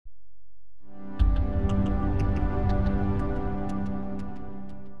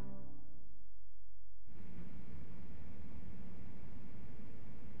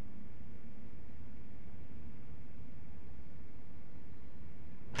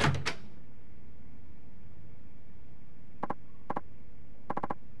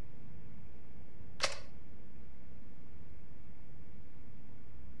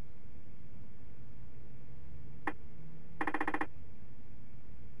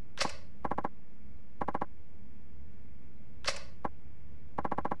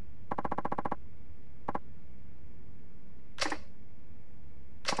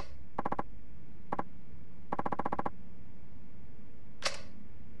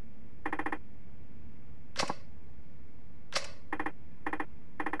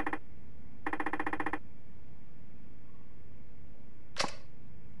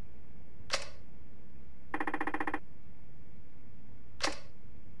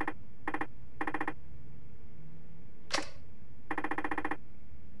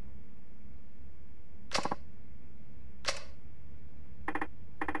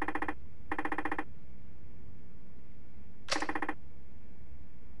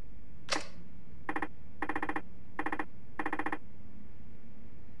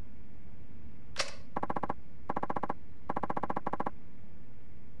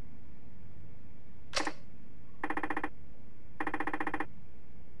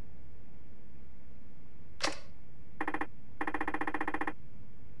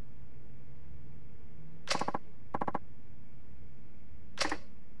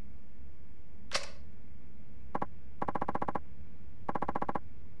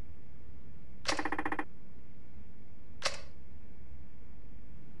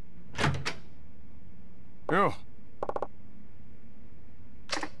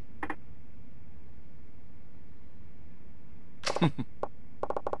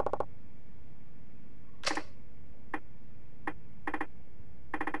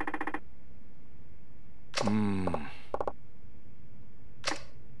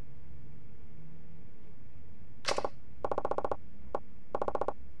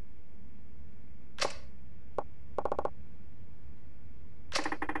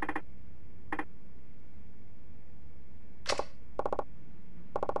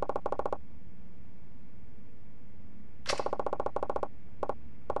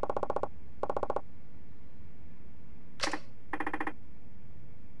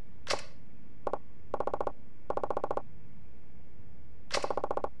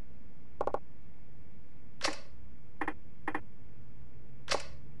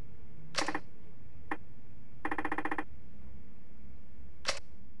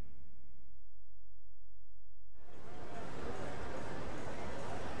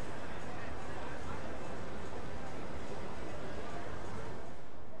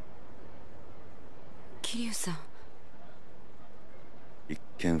桐生さん。一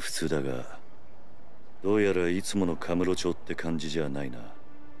見普通だが、どうやらいつもの神室町って感じじゃないな。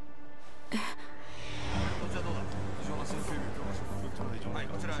え？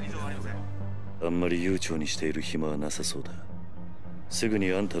あんまり悠長にしている暇はなさそうだ。すぐ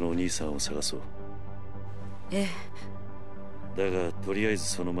にあんたのお兄さんを探そう。ええ。だがとりあえず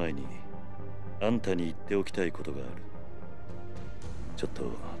その前にあんたに言っておきたいことがある。ちょっと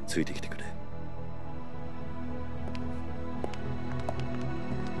ついてきてくれ。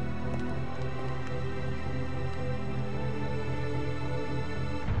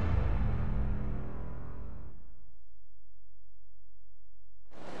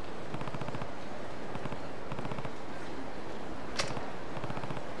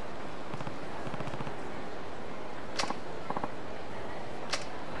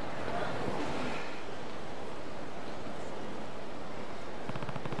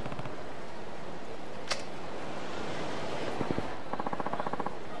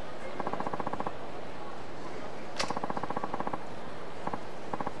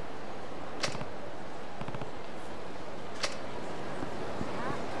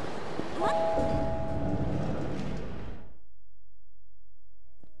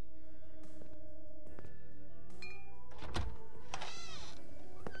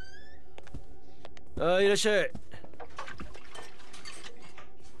ああ、いらっしゃい。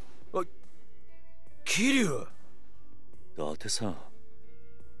あ、桐生。伊達さん、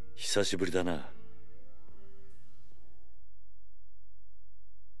久しぶりだな。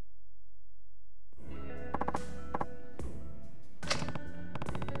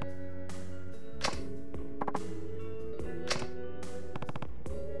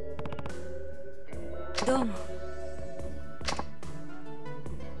どうも。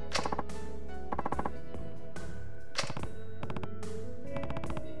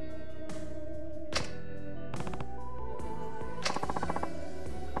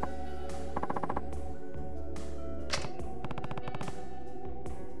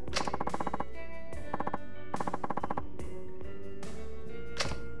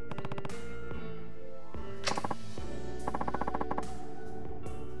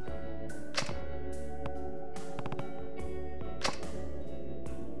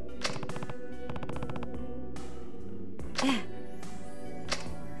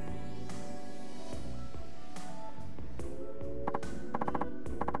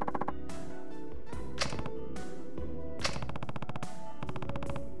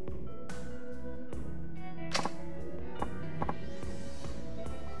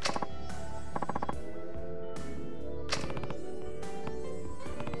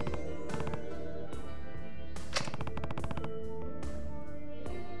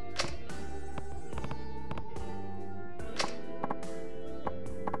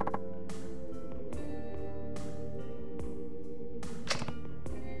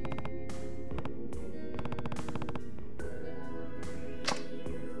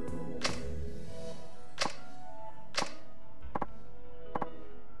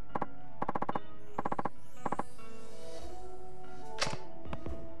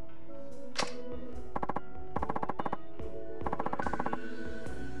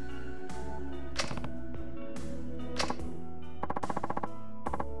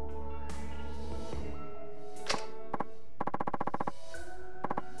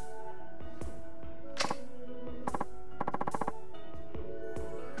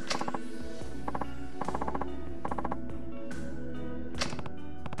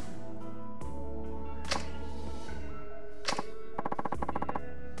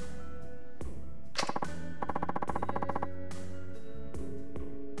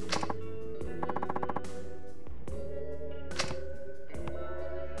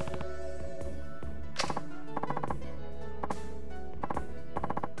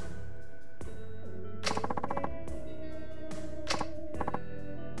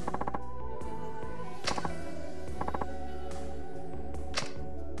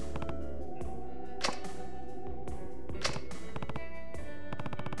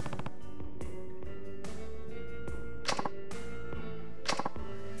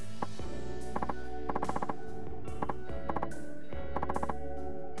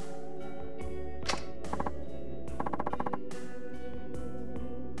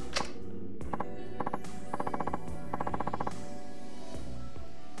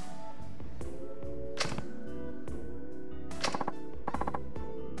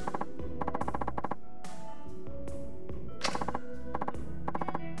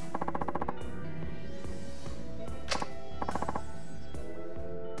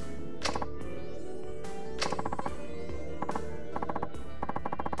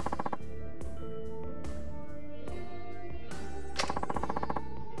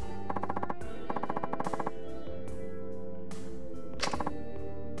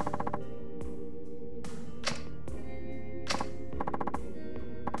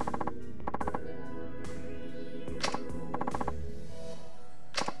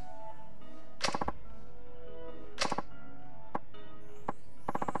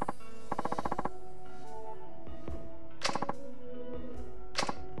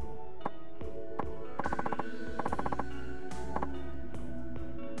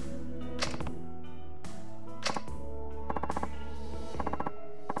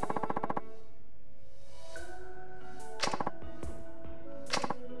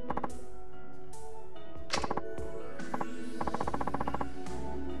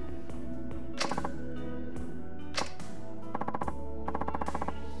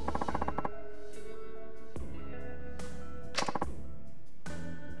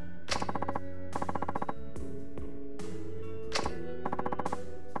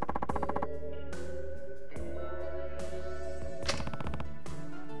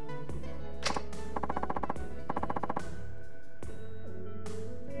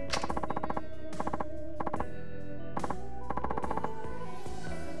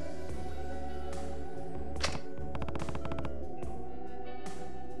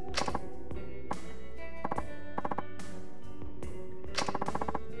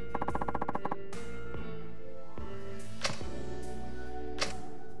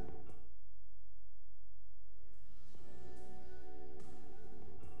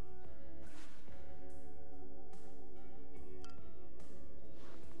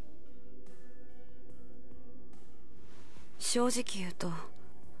正直言うと、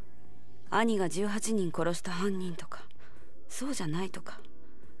兄が18人殺した犯人とか、そうじゃないとか、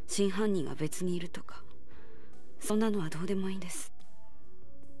真犯人が別にいるとか、そんなのはどうでもいいんです。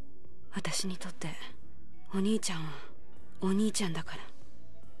私にとってお兄ちゃんはお兄ちゃんだか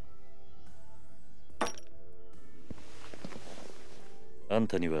ら。あん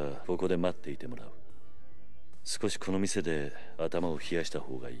たにはここで待っていてもらう。少しこの店で頭を冷やした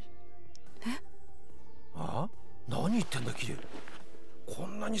方がいい。あ？何言ってんだキリュウ。こ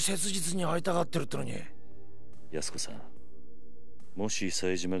んなに切実に会いたがってるってのに。靖子さん、もし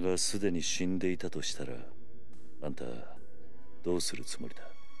冴島がすでに死んでいたとしたら、あんたどうするつもりだ？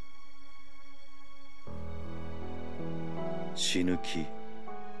死ぬ気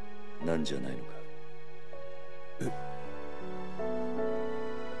なんじゃないのか？え？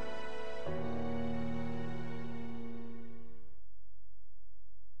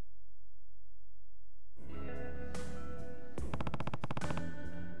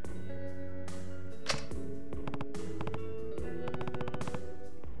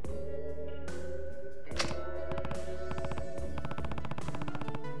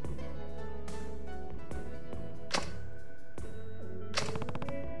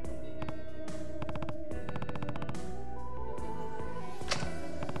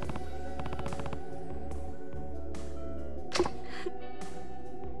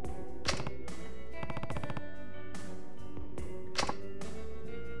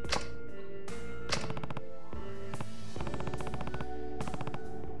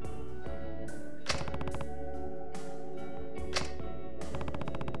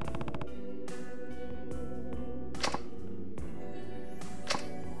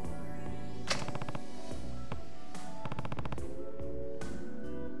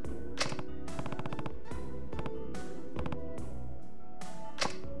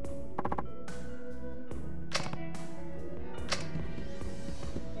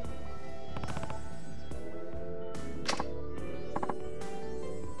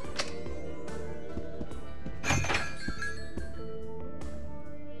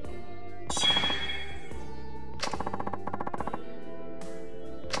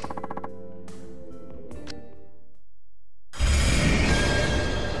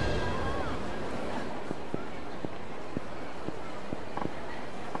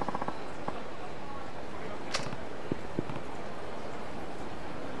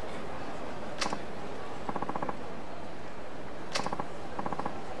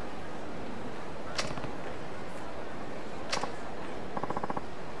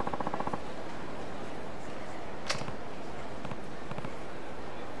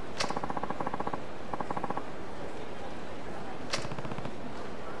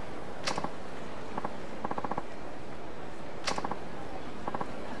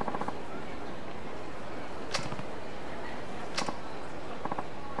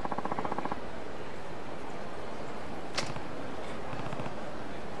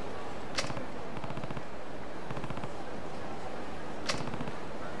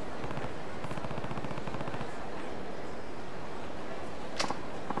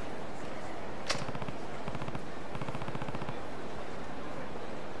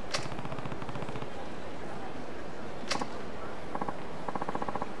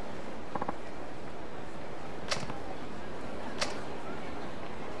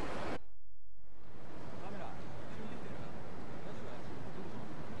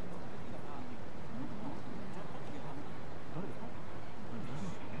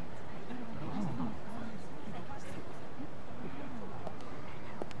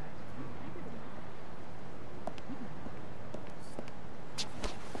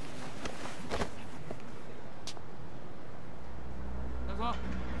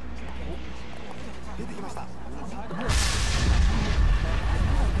出てきました。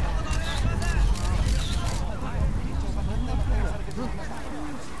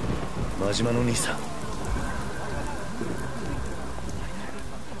真島の兄さん。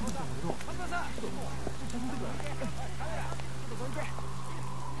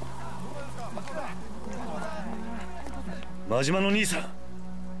真島の兄さん。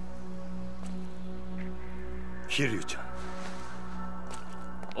桐生ちゃん。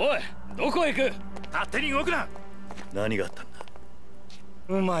おい、どこへ行く？勝手に動くな。何があったんだ？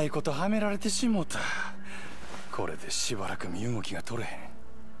うまいことはめられてしもた。これでしばらく身動きが取れへん。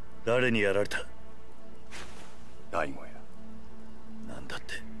誰にやられた？大悟や。なんだっ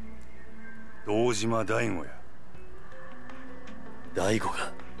て？堂島大悟や。大悟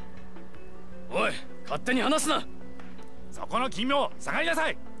が？おい、勝手に話すな。そこの奇妙、下がりなさ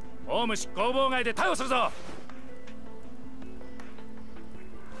い。公務執行妨害で逮捕するぞ。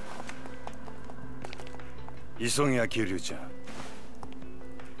急げや桐生ちゃん。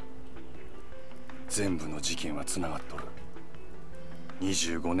全部の事件はつながっとる。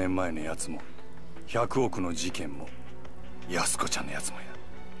25年前のやつも100億の事件も靖子ちゃんのやつも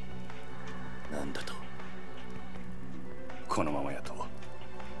や。なんだと？このままやと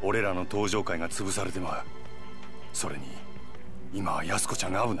俺らの登場界が潰されてまう。それに今は靖子ちゃ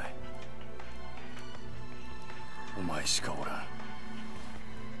んが危ない。お前しかおらん。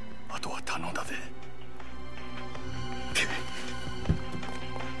あとは頼んだで。